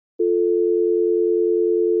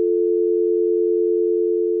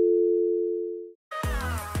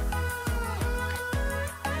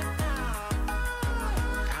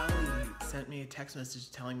me a text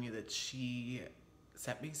message telling me that she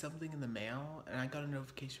sent me something in the mail, and I got a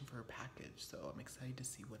notification for her package, so I'm excited to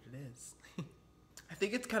see what it is. I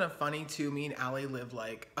think it's kind of funny too. Me and Allie live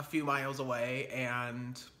like a few miles away,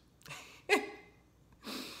 and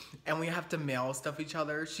and we have to mail stuff each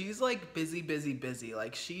other. She's like busy.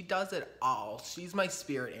 Like she does it all. She's my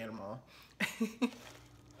spirit animal.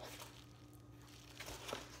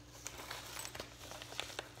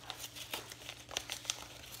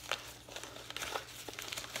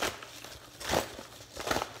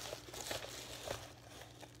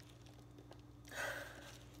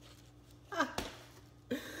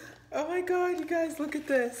 Oh my God, you guys, look at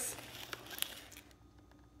this.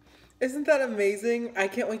 Isn't that amazing? I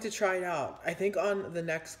can't wait to try it out. I think on the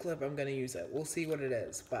next clip I'm gonna use it. We'll see what it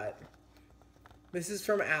is, but this is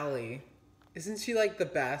from Allie. Isn't she like the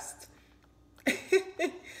best?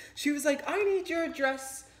 She was like, I need your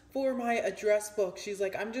address for my address book. She's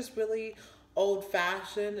like, I'm just really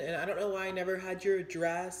old-fashioned and I don't know why I never had your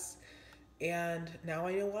address. And now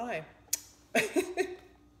I know why.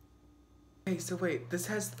 Okay, so wait, this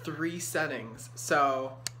has 3 settings.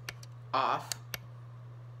 So, off,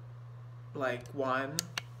 like 1,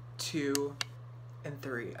 2, and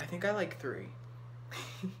 3. I think I like 3.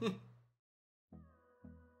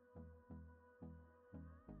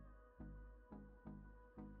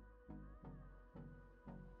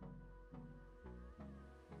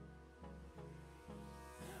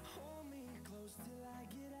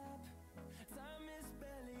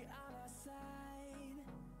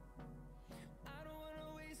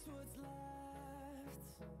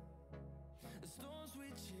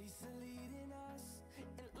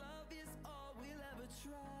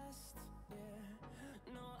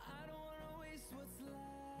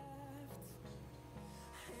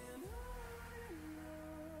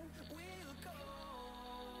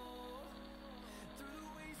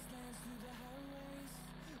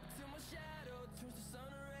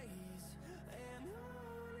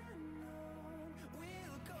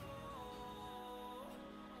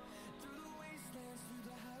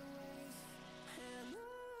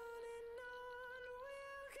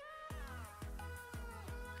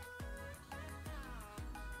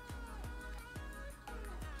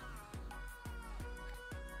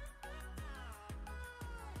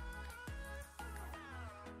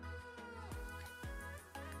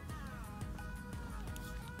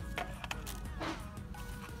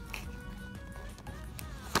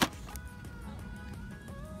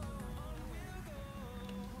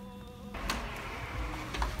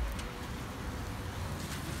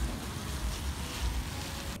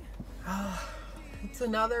 It's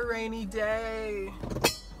another rainy day.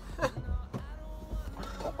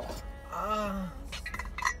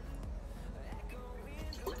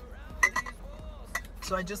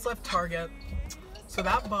 So I just left Target. So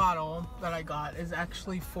that bottle that I got is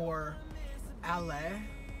actually for Ale.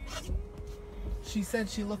 She said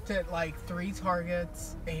she looked at like 3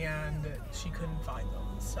 Targets and she couldn't find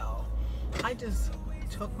them. So I just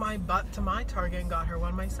took my butt to my Target and got her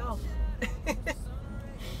one myself.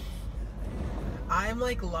 I'm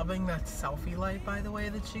like loving that selfie light, by the way,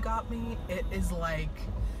 that she got me. It is like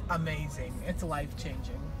amazing. It's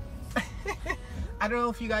life-changing. I don't know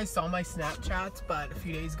if you guys saw my Snapchats, but a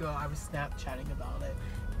few days ago I was Snapchatting about it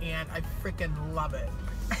and I freaking love it.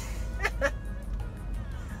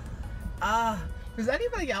 Does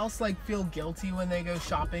anybody else like feel guilty when they go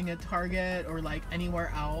shopping at Target or like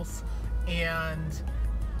anywhere else and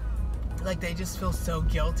like they just feel so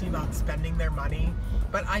guilty about spending their money?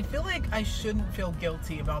 But I feel like I shouldn't feel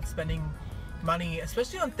guilty about spending money,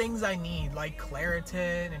 especially on things I need, like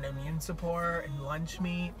Claritin and immune support and lunch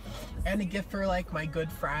meat and a gift for like my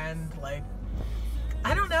good friend. Like,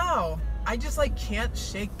 I don't know. I just like can't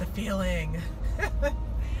shake the feeling.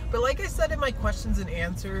 But like I said in my questions and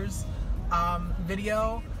answers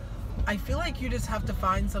video, I feel like you just have to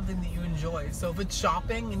find something that you enjoy. So if it's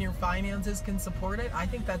shopping and your finances can support it, I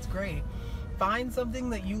think that's great. Find something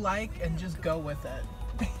that you like and just go with it.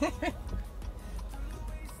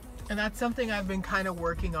 And that's something I've been kind of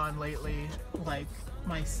working on lately, like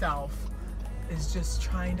myself, is just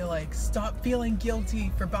trying to like stop feeling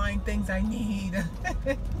guilty for buying things I need.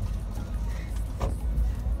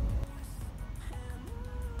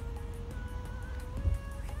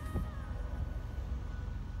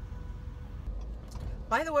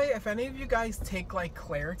 By the way, if any of you guys take like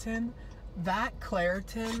Claritin, that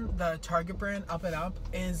Claritin, the Target brand Up and Up,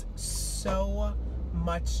 is so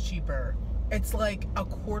much cheaper. It's like a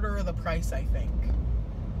quarter of the price, I think.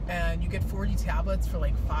 And you get 40 tablets for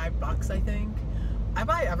like $5, I think. I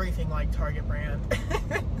buy everything like Target brand.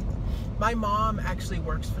 My mom actually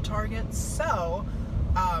works for Target, so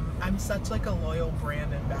I'm such like a loyal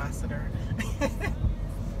brand ambassador.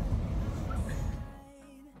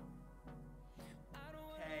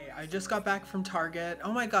 Hey, I just got back from Target.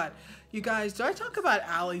 Oh my god, you guys, do I talk about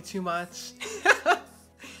Allie too much?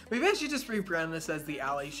 Maybe I should just rebrand this as the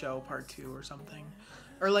Allie Show Part 2 or something.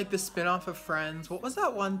 Or like the spin-off of Friends. What was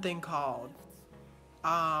that one thing called?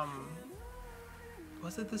 Was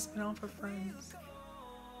it the spin-off of Friends?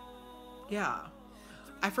 Yeah.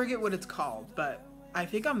 I forget what it's called, but I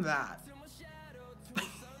think I'm that.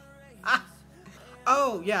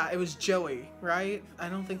 Oh, yeah, it was Joey, right? I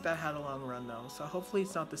don't think that had a long run though, so hopefully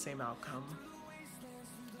it's not the same outcome.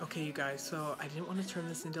 Okay, you guys, so I didn't want to turn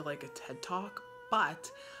this into like a TED Talk,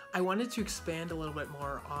 but I wanted to expand a little bit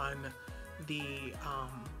more on the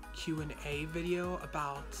Q&A video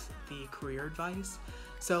about the career advice.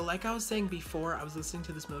 So like I was saying before, I was listening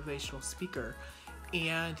to this motivational speaker,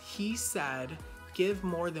 and he said, give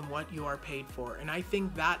more than what you are paid for. And I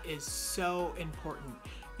think that is so important.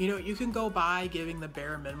 You know, you can go by giving the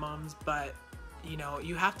bare minimums, but you know,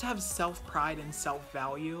 you have to have self-pride and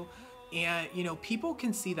self-value. And you know, people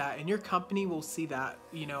can see that, and your company will see that.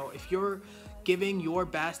 You know, if you're giving your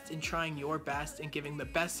best and trying your best and giving the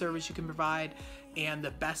best service you can provide and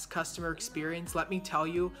the best customer experience, let me tell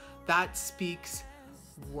you, that speaks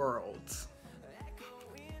worlds.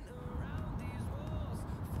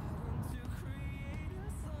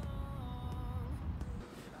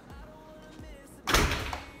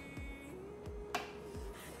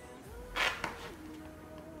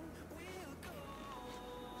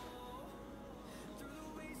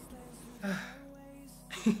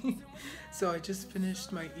 So I just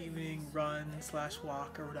finished my evening run /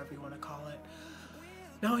 walk or whatever you want to call it.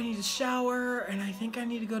 Now I need to shower, and I think I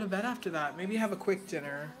need to go to bed after that. Maybe have a quick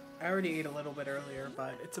dinner. I already ate a little bit earlier,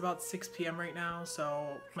 but it's about 6 p.m. right now, so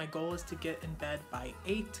my goal is to get in bed by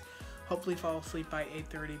 8. Hopefully fall asleep by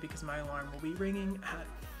 8:30 because my alarm will be ringing at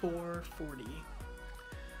 4:40.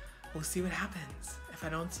 We'll see what happens. If I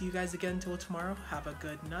don't see you guys again until tomorrow, have a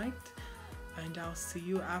good night, and I'll see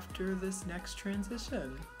you after this next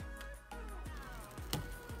transition.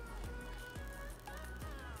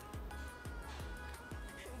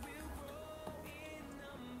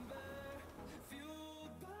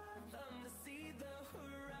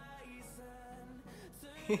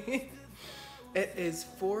 It is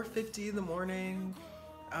 4:50 in the morning.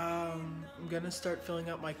 I'm gonna start filling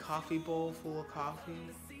up my coffee bowl full of coffee.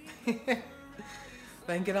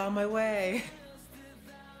 Then get on my way.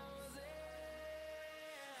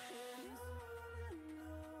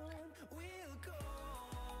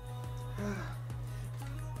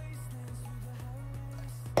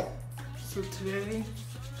 So today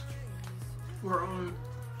we're on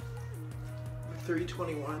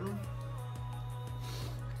 321.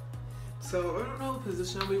 So I don't know what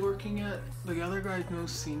position I'll be working at. The other guy's no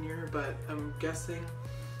senior, but I'm guessing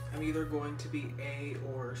I'm either going to be A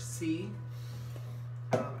or C.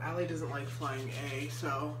 Allie doesn't like flying A,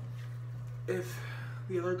 so if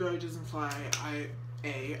the other guy doesn't fly I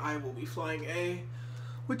will be flying A,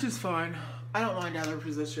 which is fine. I don't mind either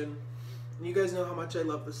position. And you guys know how much I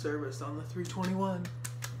love the service on the 321.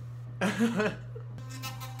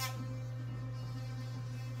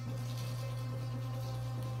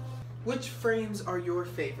 Which frames are your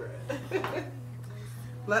favorite?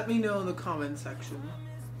 Let me know in the comment section.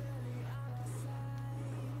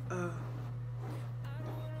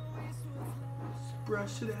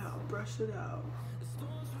 Brush it out, brush it out.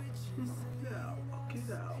 Yeah, walk it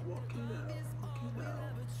out, walk it out, walk it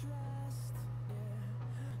out.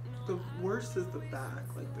 The worst is the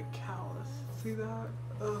back, like the callus. See that?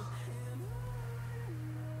 Ugh.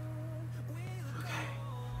 Okay,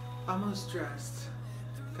 almost dressed.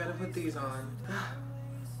 Gotta put these on.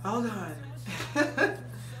 All done.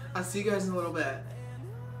 I'll see you guys in a little bit.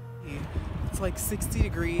 It's like 60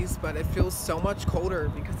 degrees, but it feels so much colder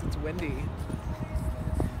because it's windy.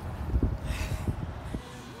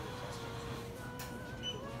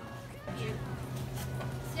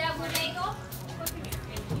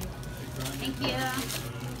 Thank you.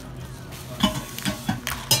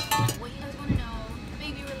 What you guys want to know,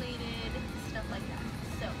 baby related, stuff like that.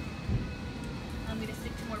 So, I'm going to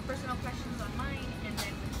stick to more personal questions on mine, and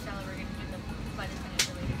then with Stella, we're going to do the flight attendant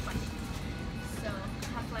related questions. So,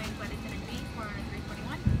 have flying flight attendant B for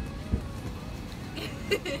 321.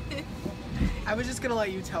 I was just gonna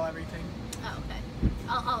let you tell everything. Oh, okay.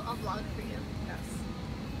 I'll vlog for you. Yes.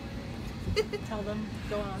 Tell them.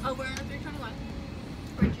 Go on. Oh, we're on 321.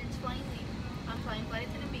 Richard's flying lead. I'm flying flight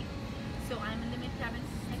attendant B. So I'm in the mid cabin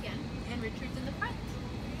again, and Richard's in the front.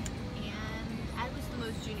 And I was the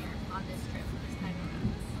most junior on this trip this time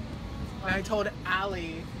around. And I told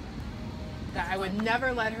Allie that I would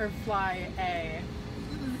never let her fly A.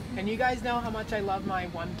 And you guys know how much I love my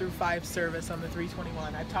 1 through 5 service on the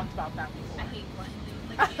 321. I've talked about that before. I hate flying.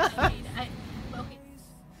 Like, I hate it. Okay.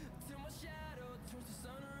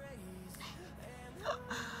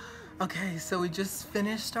 Okay, so we just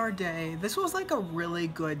finished our day. This was like a really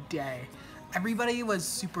good day. Everybody was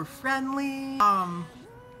super friendly.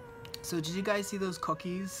 So did you guys see those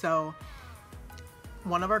cookies? So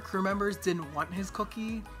one of our crew members didn't want his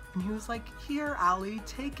cookie, and he was like, "Here, Allie,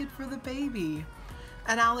 take it for the baby."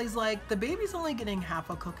 And Allie's like, "The baby's only getting half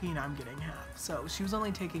a cookie and I'm getting half." So she was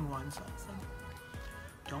only taking one, so I was like,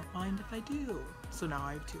 "Don't mind if I do." So now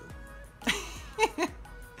I have 2.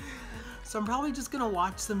 So I'm probably just gonna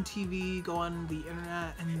watch some TV, go on the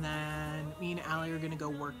internet, and then me and Allie are gonna go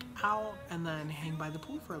work out and then hang by the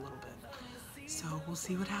pool for a little bit. So we'll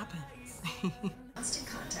see what happens. Constant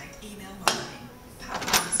contact, email marketing,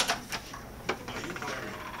 PowerPoint.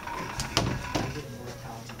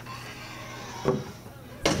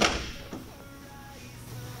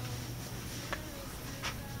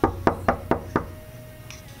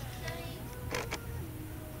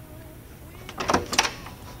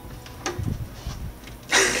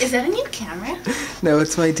 Is that a new camera? No,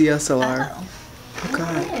 it's my DSLR. Oh. Oh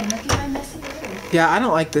god. Okay, look at my messy room. Yeah, I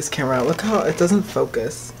don't like this camera. Look how it doesn't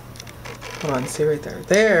focus. Hold on, see right there.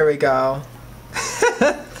 There we go.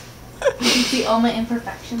 You can see all my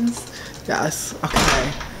imperfections. Yes,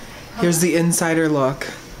 okay. Here's the insider look.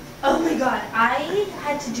 Oh my god, I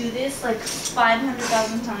had to do this like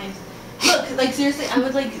 500,000 times. Look, like seriously, I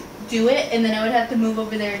would like do it and then I would have to move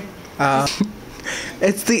over there.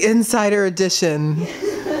 It's the insider edition.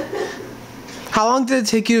 How long did it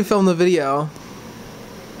take you to film the video?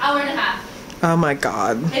 Hour and a half. Oh my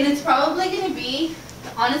god. And it's probably gonna be,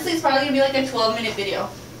 honestly, it's probably gonna be like a 12-minute video.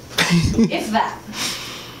 If that.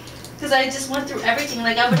 Because I just went through everything.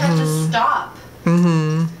 Like I would have to stop.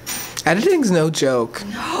 Editing's no joke.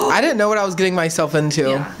 No. I didn't know what I was getting myself into.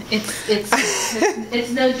 Yeah,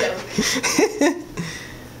 it's no joke.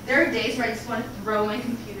 There are days where I just want to throw my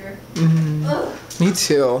computer. Ugh. Me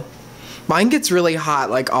too. Mine gets really hot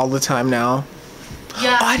like all the time now.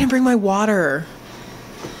 Yeah. Oh, I didn't bring my water.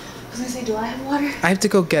 I was gonna say, do I have water? I have to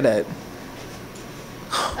go get it.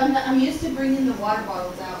 I'm used to bringing the water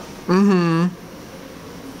bottles out.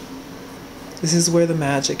 This is where the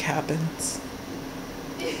magic happens.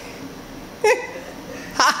 Don't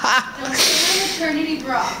say my maternity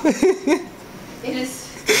bra. It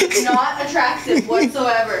is not attractive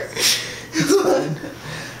whatsoever.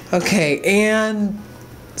 Okay, and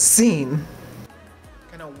scene.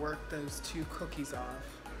 Gonna work those 2 cookies off.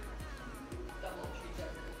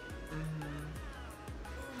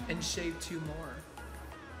 And shave 2 more.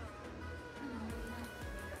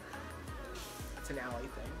 It's an Allie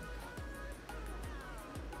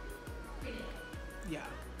thing. Yeah.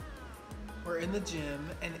 We're in the gym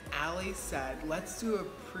and Allie said, let's do a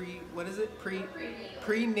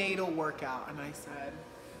prenatal workout. And I said,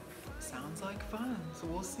 sounds like fun, so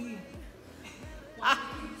we'll see. Want to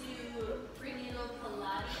do prenatal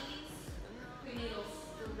Pilates, prenatal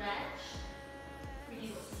stretch,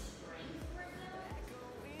 prenatal strength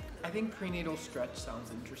workout? I think prenatal stretch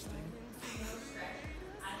sounds interesting. Prenatal stretch.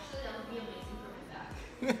 Actually, that would be amazing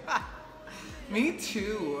for my back. Me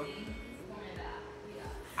too. For my back, yeah.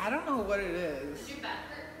 I don't know what it is. Does your back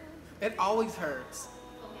hurt? It always hurts.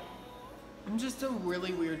 Okay. I'm just a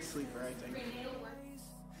really weird sleeper, I think. Prenatal workout.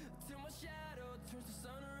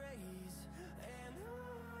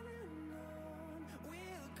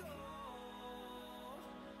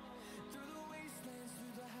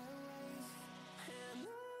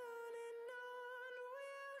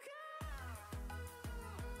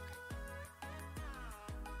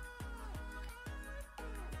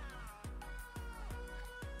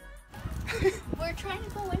 We're trying to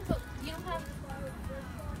go in, but you don't have.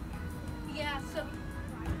 Yeah, so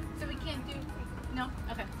we can't do. No,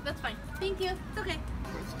 okay, that's fine. Thank you. It's okay.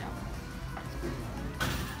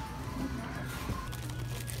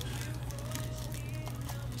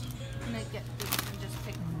 Can I get food and just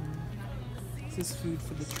pick? This is food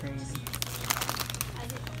for the train.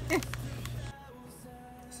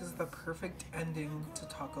 This is the perfect ending to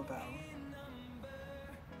Taco Bell.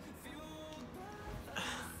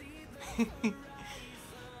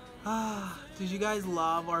 Did you guys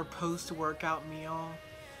love our post-workout meal?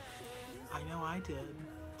 I know I did.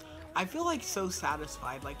 I feel like so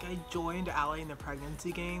satisfied. Like I joined Allie in the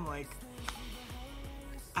pregnancy game. Like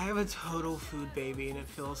I have a total food baby and it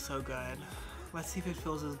feels so good. Let's see if it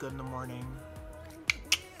feels as good in the morning.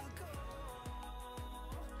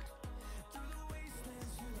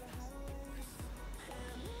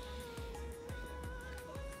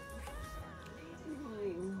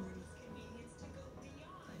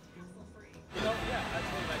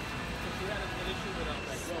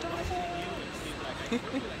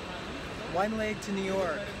 One leg to New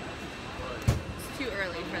York. It's too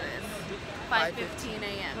early for this. 5:15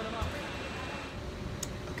 a.m.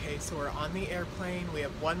 Okay, so we're on the airplane. We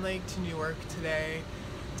have one leg to New York today.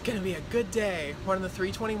 It's gonna be a good day. We're on the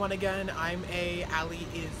 321 again. I'm A, Allie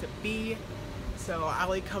is B. So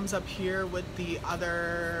Allie comes up here with the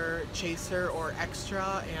other chaser or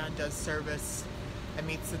extra and does service and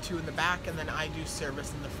meets the two in the back, and then I do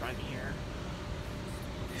service in the front here.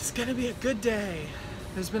 It's gonna be a good day.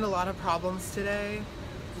 There's been a lot of problems today.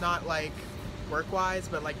 Not like work-wise,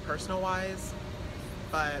 but like personal-wise.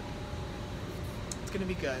 But it's gonna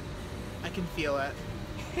be good. I can feel it.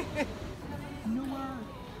 Noah.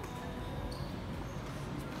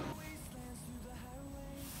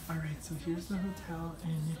 Alright, so here's the hotel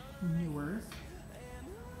in Newark.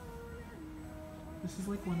 This is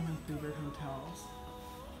like one of my favorite hotels.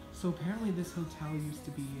 So apparently this hotel used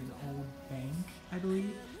to be an old bank, I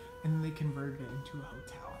believe, and then they converted it into a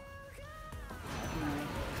hotel.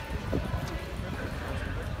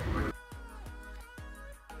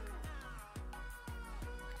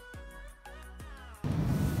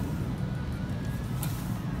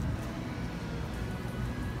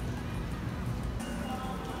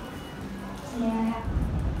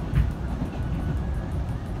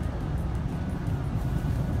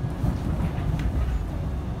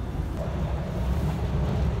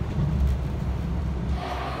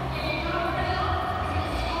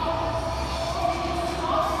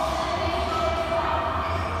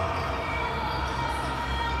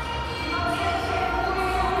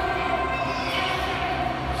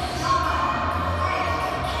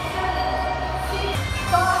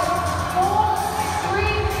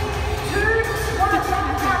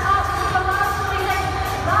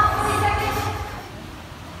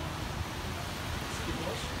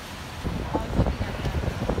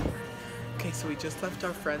 So we just left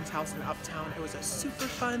our friend's house in Uptown. It was a super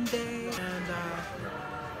fun day, and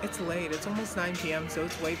it's late. It's almost 9 p.m., so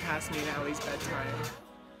it's way past me and Allie's bedtime.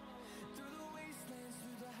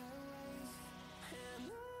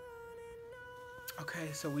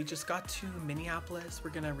 Okay, so we just got to Minneapolis.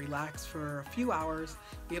 We're gonna relax for a few hours.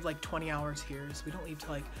 We have like 20 hours here, so we don't leave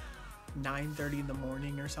till like 9:30 in the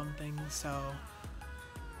morning or something. So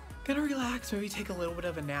gonna relax, maybe take a little bit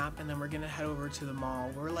of a nap, and then we're gonna head over to the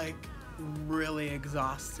mall. We're like really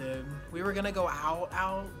exhausted. We were gonna go out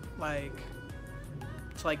like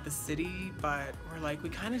to like the city, but we're like, we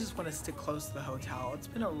kind of just want to stick close to the hotel. It's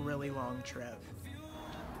been a really long trip.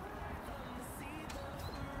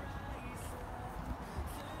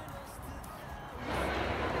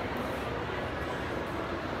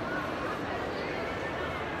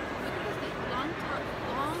 Long,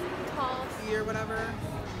 tall. Or whatever.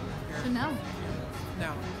 So no.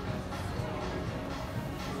 No.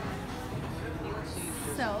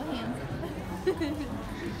 So handsome.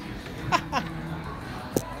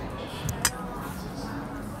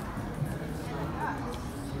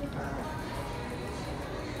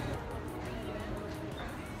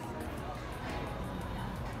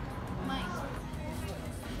 Mike.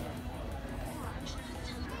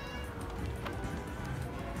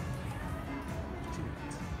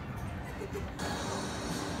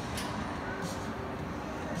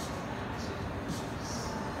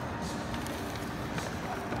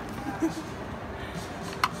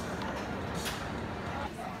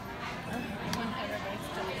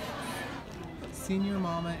 Senior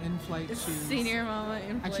Mama in-flight shoes. Senior Mama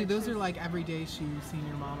in-flight Actually, those shoes. are like everyday shoes,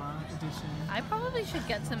 Senior Mama edition. I probably should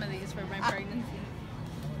get some of these for my pregnancy.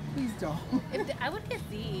 Please don't. I would get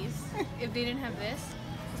these if they didn't have this,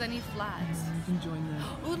 because I need flats. You can join them.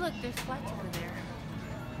 Oh look, there's flats over there.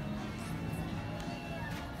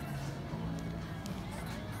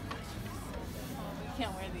 Oh, we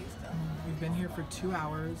can't wear these though. We've been here for 2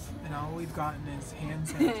 hours, and all we've gotten is hand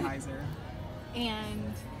sanitizer.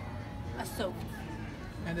 And a soap.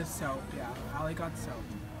 And a soap, yeah. Allie got soap.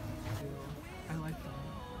 I like them.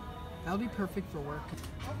 That'll be perfect for work.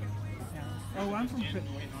 Yeah. Oh, I'm from...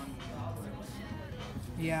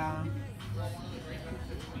 Yeah.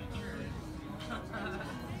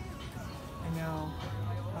 I know.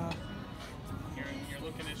 You're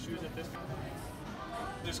looking at shoes at this time.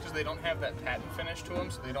 Just because they don't have that patent finish to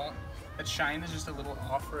them, so they don't. That shine is just a little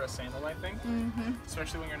off for a sandal, I think. Mm-hmm.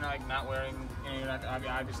 Especially when you're not wearing, you're not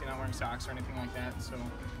obviously not wearing socks or anything like that. So.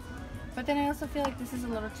 But then I also feel like this is a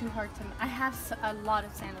little too hard to. I have a lot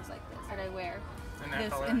of sandals like this that I wear. In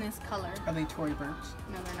that color? In this color. Are they Tory Burks?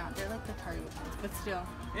 No, they're not. They're like the Target ones, but still.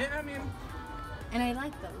 Yeah, I mean. And I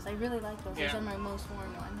like those. I really like those. Yeah. Those are my most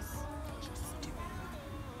worn ones.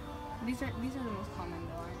 These are the most common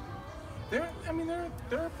though, aren't they?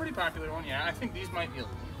 They're a pretty popular one. Yeah, I think these might be a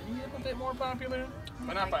maybe a little bit more popular,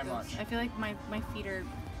 but not by much. I feel like my feet are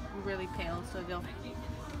really pale, so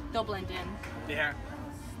they'll blend in. Yeah.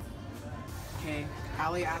 Okay,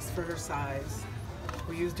 Allie asked for her size.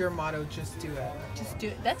 We used her motto, just do it. Just do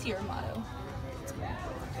it. That's your motto.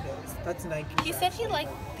 It is. That's Nike. He said he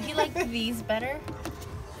liked these better,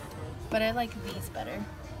 but I like these better.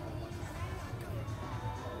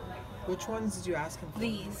 Which ones did you ask him for?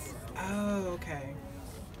 These. Oh, okay.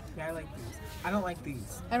 Yeah, I like these. I don't like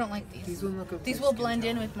these. I don't like these. These will look. These will blend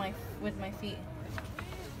in with my feet.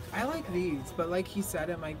 I like these, but like he said,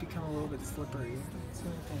 it might become a little bit slippery. That's the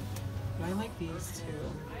only thing. But I like these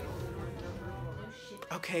too.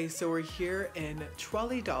 Okay, so we're here in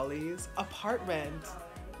Trolley Dolly's apartment.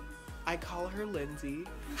 I call her Lindsay.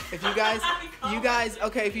 If you guys,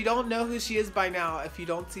 okay, if you don't know who she is by now, if you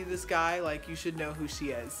don't see this guy, like, you should know who she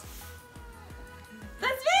is.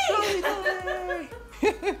 That's Trolley Dolly!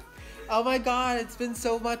 Oh my god, it's been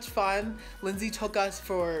so much fun. Lindsay took us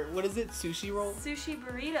for, what is it, sushi roll? Sushi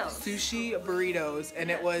burritos. Sushi burritos,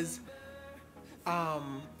 and it was,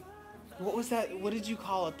 what was that, what did you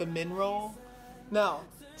call it, the min roll? No,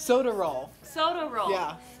 soda roll. Soda roll.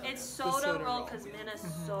 Yeah. It's soda soda roll roll. because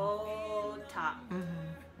Minnesota.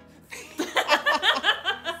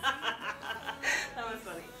 That was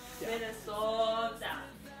funny. Yeah. Minnesota.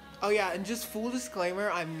 Oh yeah, and just full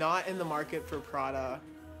disclaimer, I'm not in the market for Prada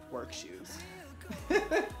work shoes.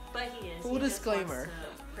 But he is. Full He just disclaimer. wants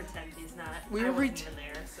to pretend he's not. We I were wasn't even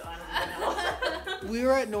there, so I don't know. We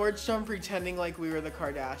were at Nordstrom pretending like we were the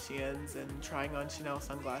Kardashians and trying on Chanel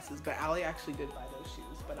sunglasses, but Allie actually did buy those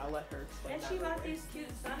shoes, but I'll let her explain And that she bought later. these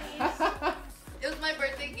cute sunnies. It was my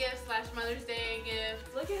birthday gift / Mother's Day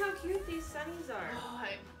gift. Look at how cute these sunnies are. Oh,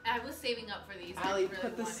 I was saving up for these. Allie,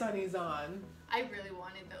 put the sunnies on. I really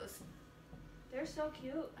wanted those. They're so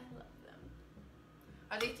cute. I love them.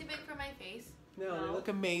 Are they too big for my face? No, they No. look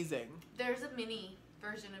amazing. There's a mini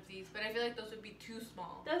version of these, but I feel like those would be too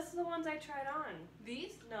small. That's the ones I tried on.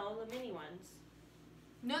 These? No, the mini ones.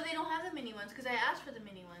 No, they don't have the mini ones because I asked for the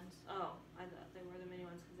mini ones. Oh, I thought they were the mini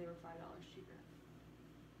ones because they were $5 cheaper.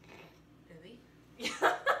 Really?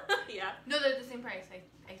 Yeah. No, they're the same price,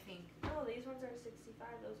 I think. No, these ones are 65.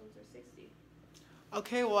 Those ones are 60.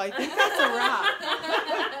 Okay, well, I think that's a wrap.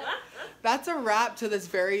 That's a wrap to this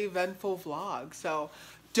very eventful vlog. So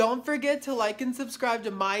don't forget to like and subscribe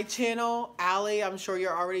to my channel. Allie, I'm sure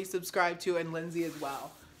you're already subscribed to, and Lindsay as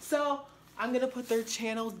well. So I'm going to put their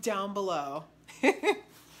channels down below.